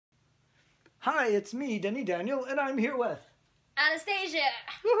Hi, it's me, Denny Daniel, and I'm here with... Anastasia!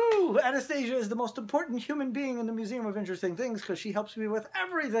 Woohoo! Anastasia is the most important human being in the Museum of Interesting Things because she helps me with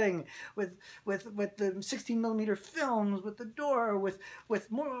everything. With the 16mm films, with the door, with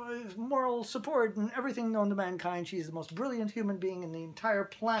moral support and everything known to mankind. She's the most brilliant human being in the entire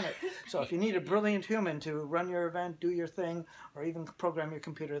planet. So if you need a brilliant human to run your event, do your thing, or even program your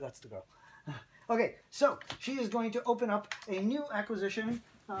computer, that's the girl. Okay, so she is going to open up a new acquisition.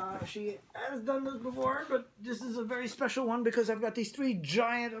 She has done this before, but this is a very special one because I've got these 3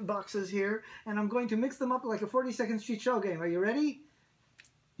 giant boxes here, and I'm going to mix them up like a 42nd Street Shell game. Are you ready?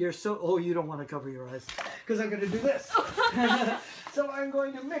 You're so... Oh, you don't want to cover your eyes because I'm going to do this. So I'm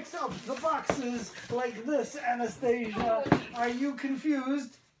going to mix up the boxes like this, Anastasia. Are you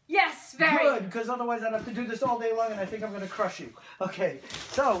confused? Yes, very. Good, because otherwise I'd have to do this all day long and I think I'm going to crush you. Okay,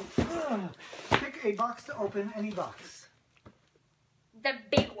 so pick a box to open, any box. The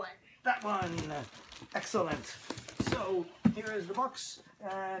big one. That one. Excellent. So here is the box,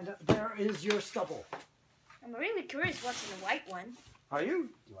 and there is your stubble. I'm really curious what's in the white one. Are you?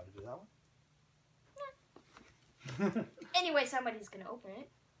 Do you want to do that one? Anyway, somebody's going to open it.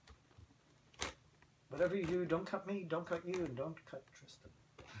 Whatever you do, don't cut me, don't cut you, and don't cut Tristan.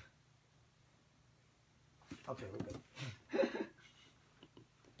 Okay, we're good.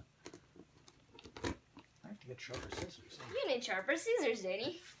 I have to get sharper scissors. You need sharper scissors,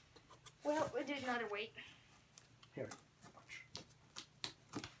 Danny. Well, we'll do another weight. Here, watch.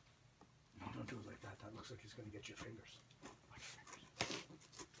 No, don't do it like that. That looks like it's going to get your fingers. Watch your fingers.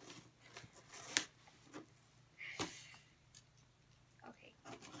 Okay.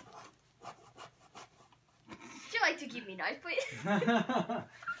 Would you like to give me a knife, please?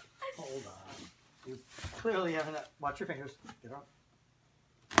 Hold on. You clearly haven't... Watch your fingers. Get on.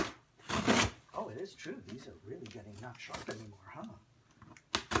 Oh, it is true. These are really getting not sharp anymore, huh?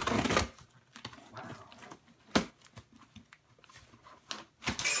 Wow.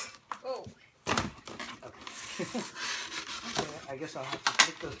 Oh. Okay. Okay, I guess I'll have to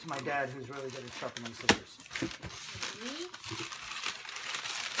take those to my dad, who's really good at sharpening scissors.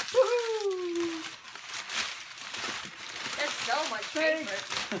 Woohoo! That's so much paper.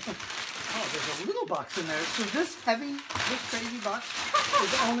 Oh, there's a little box in there. So this crazy box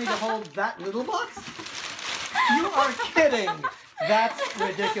is only to hold that little box? You are kidding. That's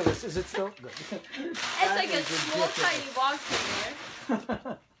ridiculous. Is it still good? It's like a small tiny box in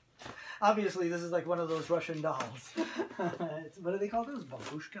there. Obviously, this is like one of those Russian dolls. What do they call those?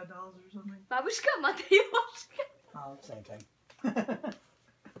 Babushka dolls or something? Babushka, Matyoshka. Oh, same thing.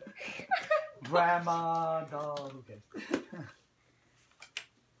 Grandma doll. Okay.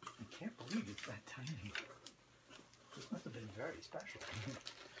 I can't believe it's that tiny. This must have been very special.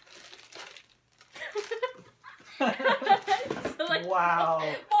 So like wow.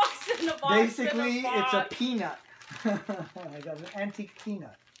 Box in a box. Basically, in a box. it's a peanut. I got an antique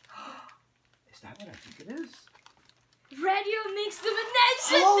peanut. Is that what I think it is? Radio makes the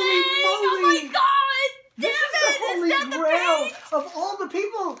connection Holy thing! moly! Oh my god! This is the holy grail of all the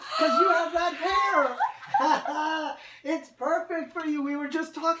people, because you have that hair. It's perfect for you. We were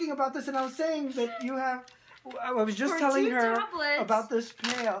just talking about this, and I was saying that you have. I was just telling her about this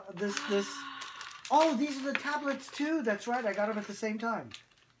pail. This. Oh, these are the tablets too. That's right. I got them at the same time.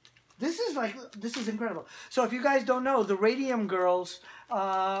 This is incredible. So if you guys don't know, the Radium girls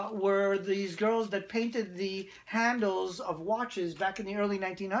were these girls that painted the handles of watches back in the early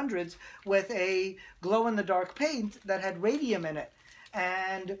 1900s with a glow-in-the-dark paint that had radium in it.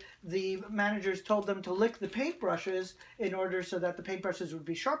 And the managers told them to lick the paintbrushes in order so that the paintbrushes would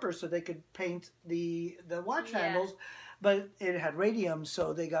be sharper so they could paint the watch handles. But it had radium,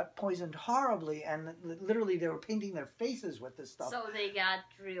 so they got poisoned horribly, and literally they were painting their faces with this stuff. So they got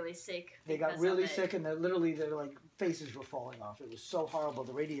really sick. They got really sick, and their like faces were falling off. It was so horrible,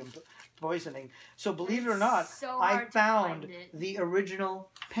 the radium poisoning. So believe it or not, I found the original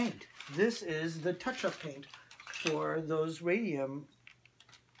paint. This is the touch-up paint for those radium.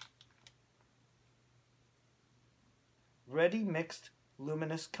 Ready mixed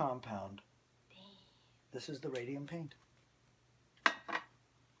luminous compound. This is the radium paint.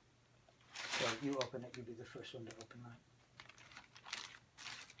 So you open it, you'll be the first one to open that.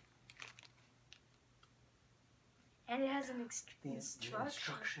 And it has an The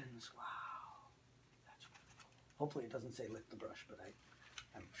instructions, wow. That's wonderful. Hopefully it doesn't say lick the brush, but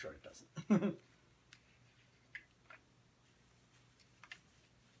I'm sure it doesn't.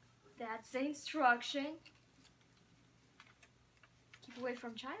 That's the instruction. Keep away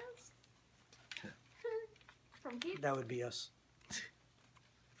from childs. From kids. That would be us.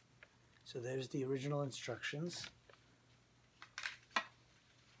 So there's the original instructions.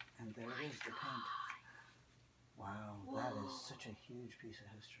 And And there it is, the paint. Wow, that is such a huge piece of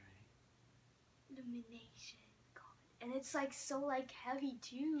history. Illumination. God. And it's like so like heavy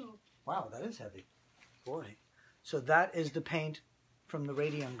too. Wow, that is heavy. Boy. So that is the paint from the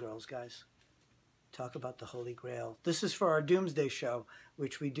Radium Girls, guys. Talk about the Holy Grail. This is for our Doomsday show,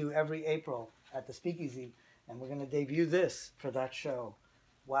 which we do every April at the Speakeasy. And we're going to debut this for that show.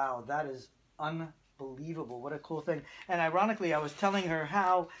 Wow, that is unbelievable. What a cool thing. And ironically, I was telling her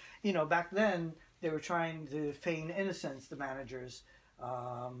how, you know, back then they were trying to feign innocence, the managers.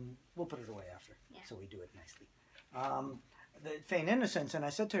 We'll put it away after, so we do it nicely. Feign innocence. And I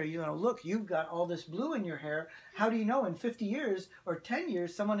said to her, you know, look, you've got all this blue in your hair. How do you know in 50 years or 10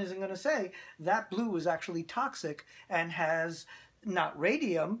 years someone isn't going to say that blue was actually toxic and has not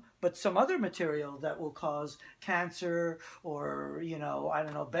radium, but some other material that will cause cancer or, you know, I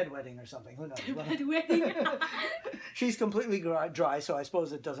don't know, bedwetting or something. Who knows? Bedwetting. She's completely dry, so I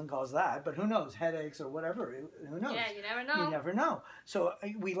suppose it doesn't cause that. But who knows? Headaches or whatever. Who knows? Yeah, you never know. You never know. So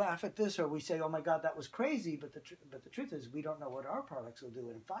we laugh at this or we say, oh my God, that was crazy. But the truth is we don't know what our products will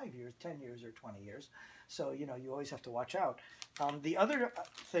do in 5 years, 10 years, or 20 years. So, you know, you always have to watch out. The other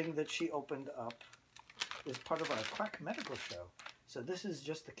thing that she opened up is part of our Quack Medical Show. So this is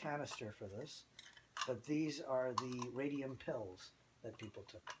just the canister for this, but these are the radium pills that people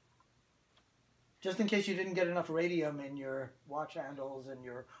took. Just in case you didn't get enough radium in your watch handles and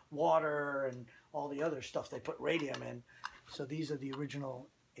your water and all the other stuff they put radium in. So these are the original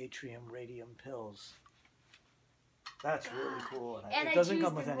Atrium radium pills. That's really cool. And it doesn't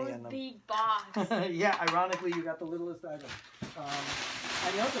come with any in them. Big box. Yeah, ironically, you got the littlest item. I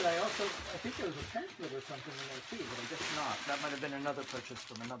know that I think there was a pamphlet or something in there too, but I guess not. That might have been another purchase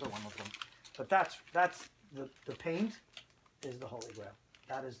from another one of them. But that's the paint is the Holy Grail.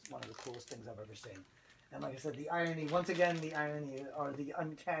 That is one of the coolest things I've ever seen. And like I said, the irony, once again, the irony or the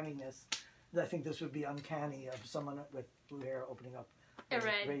uncanniness. I think this would be uncanny of someone with blue hair opening up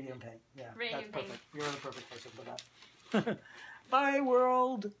radium paint. Yeah, radium that's perfect. paint. You're the perfect person for that. Bye,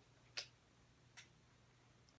 world.